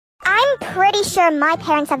I'm pretty sure my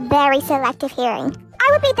parents have very selective hearing. I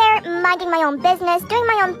would be there minding my own business, doing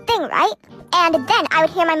my own thing, right? And then I would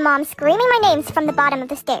hear my mom screaming my names from the bottom of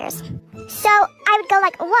the stairs. So I would go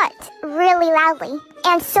like, what? Really loudly.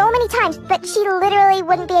 And so many times, but she literally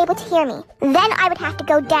wouldn't be able to hear me. Then I would have to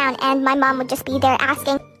go down and my mom would just be there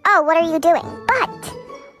asking, oh, what are you doing? But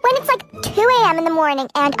when it's like 2 a.m. in the morning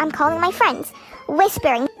and I'm calling my friends,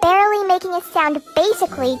 whispering, barely making a sound,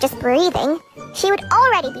 basically just breathing, she would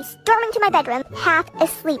already be storming to my bedroom, half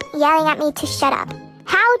asleep, yelling at me to shut up.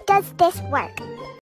 How does this work?